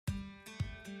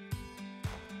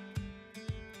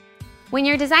When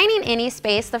you're designing any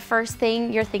space, the first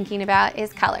thing you're thinking about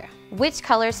is color. Which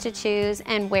colors to choose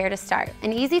and where to start.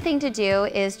 An easy thing to do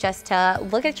is just to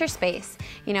look at your space.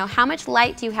 You know, how much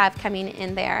light do you have coming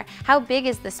in there? How big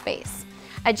is the space?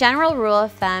 A general rule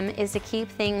of thumb is to keep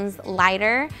things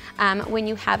lighter when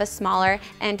you have a smaller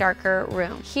and darker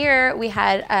room. Here we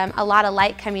had a lot of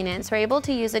light coming in, so we're able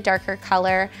to use a darker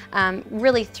color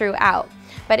really throughout.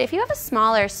 But if you have a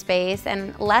smaller space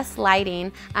and less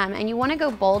lighting and you want to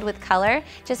go bold with color,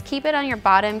 just keep it on your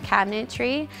bottom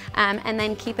cabinetry and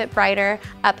then keep it brighter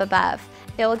up above.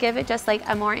 It will give it just like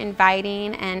a more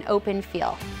inviting and open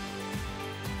feel.